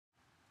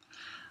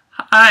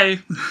Hi!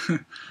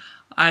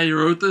 I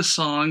wrote this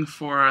song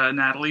for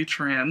Natalie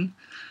Tran,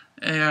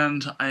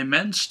 and I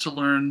meant to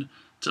learn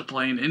to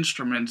play an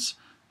instrument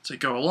to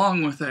go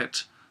along with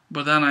it,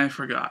 but then I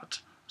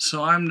forgot.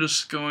 So I'm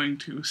just going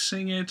to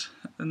sing it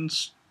and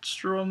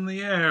strum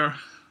the air.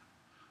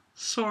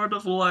 Sort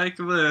of like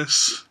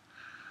this.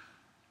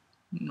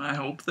 I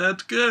hope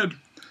that's good.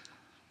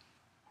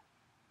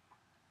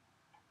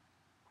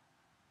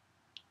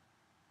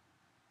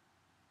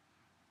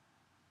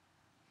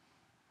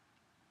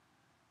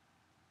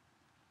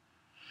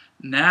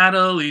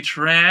 Natalie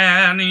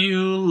Tran,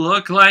 you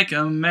look like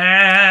a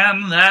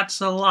man. That's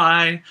a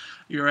lie.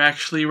 You're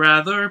actually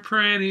rather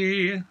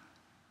pretty.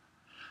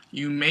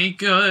 You make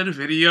good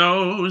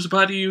videos,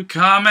 but you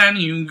come and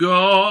you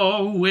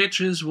go,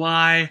 which is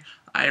why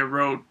I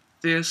wrote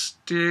this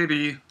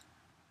ditty.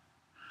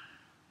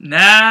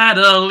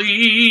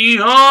 Natalie,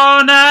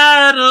 oh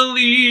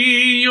Natalie,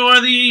 you're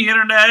the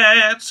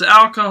internet's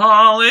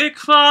alcoholic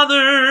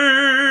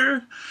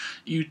father.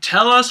 You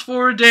tell us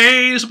for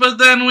days, but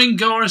then we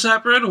go our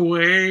separate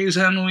ways,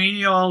 and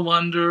we all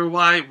wonder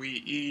why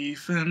we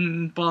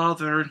even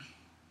bother.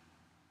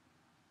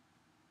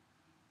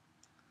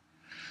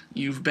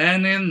 You've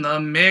been in the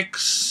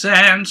mix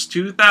since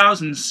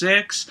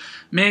 2006,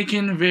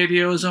 making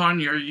videos on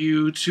your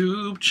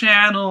YouTube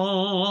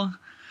channel.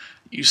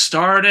 You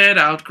started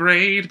out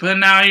great, but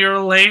now you're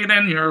late,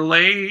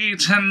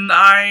 and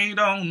I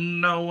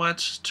don't know what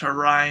to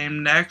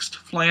rhyme next.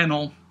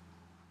 Flannel.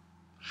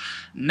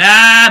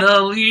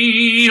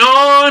 Natalie,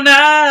 oh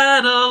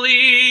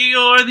Natalie,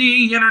 you're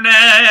the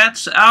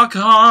internet's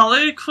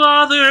alcoholic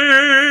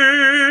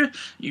father.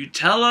 You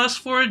tell us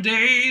for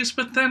days,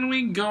 but then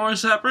we go our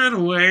separate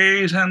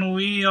ways, and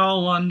we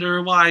all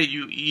wonder why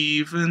you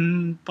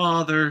even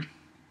bother.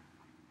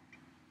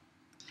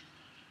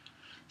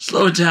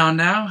 Slow down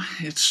now,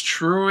 it's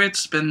true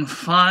it's been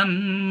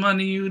fun, but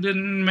you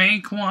didn't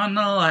make one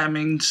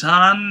Lamington.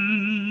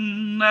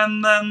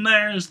 And then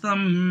there's the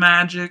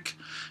magic,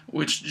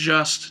 which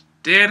just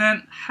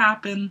didn't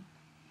happen.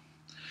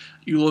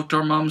 You looked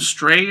our mom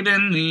straight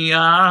in the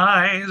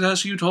eyes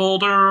as you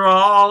told her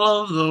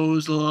all of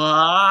those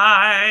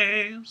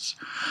lies.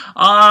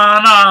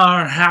 On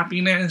our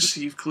happiness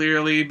you've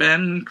clearly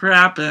been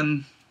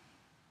crapping.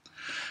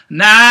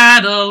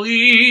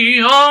 Natalie,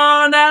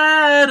 oh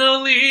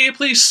Natalie,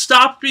 please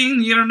stop being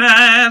the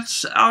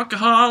internet's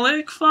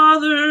alcoholic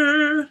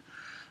father.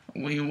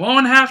 We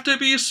won't have to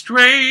be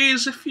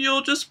strays if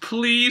you'll just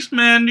please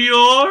mend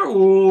your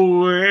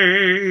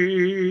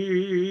ways.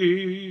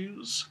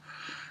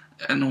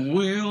 And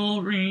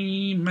we'll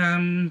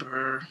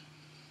remember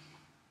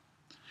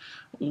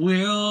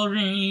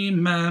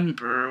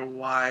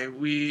why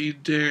we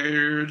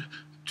dared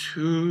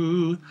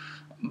to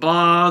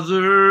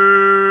bother.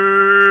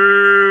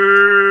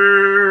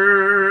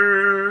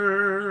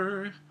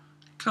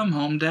 Come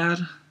home,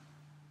 Dad.